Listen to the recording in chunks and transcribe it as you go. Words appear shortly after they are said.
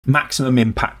Maximum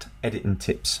impact editing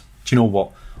tips. Do you know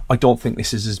what? I don't think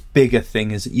this is as big a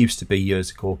thing as it used to be years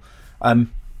ago.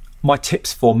 My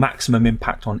tips for maximum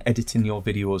impact on editing your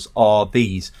videos are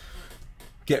these.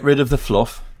 Get rid of the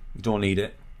fluff. You don't need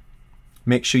it.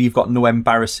 Make sure you've got no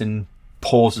embarrassing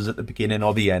pauses at the beginning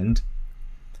or the end.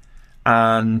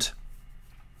 And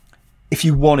if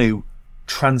you want to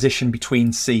transition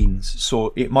between scenes,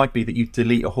 so it might be that you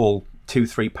delete a whole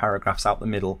 2-3 paragraphs out the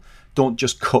middle. Don't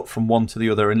just cut from one to the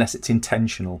other unless it's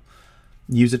intentional.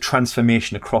 Use a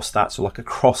transformation across that, so like a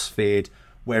crossfade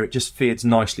where it just fades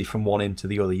nicely from one end to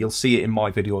the other. You'll see it in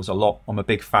my videos a lot. I'm a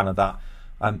big fan of that.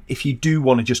 If you do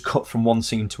want to just cut from one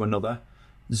scene to another,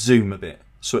 zoom a bit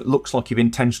so it looks like you've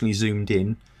intentionally zoomed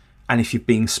in. And if you're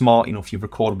being smart enough, you've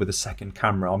recorded with a second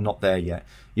camera. I'm not there yet.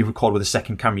 You record with a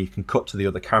second camera, you can cut to the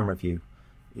other camera view.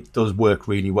 It does work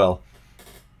really well.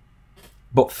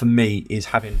 But for me, is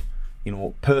having,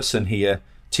 person here,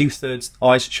 2/3,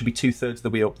 eyes should be 2/3 of the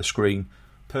way up the screen.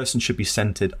 Person should be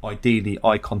centered, ideally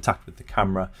eye contact with the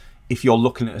camera. If you're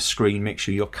looking at a screen, make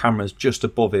sure your camera's just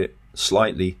above it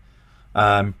slightly,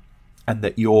 and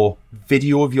that your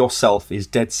video of yourself is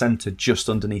dead centered just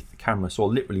underneath the camera. So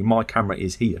literally my camera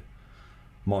is here.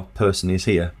 My person is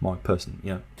here.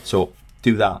 So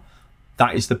do that.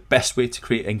 That is the best way to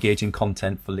create engaging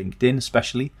content for LinkedIn,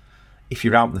 especially. If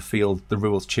you're out in the field, the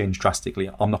rules change drastically.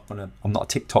 I'm not a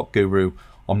TikTok guru.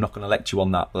 I'm not going to lecture you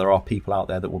on that, but there are people out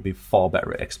there that will be far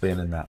better at explaining that.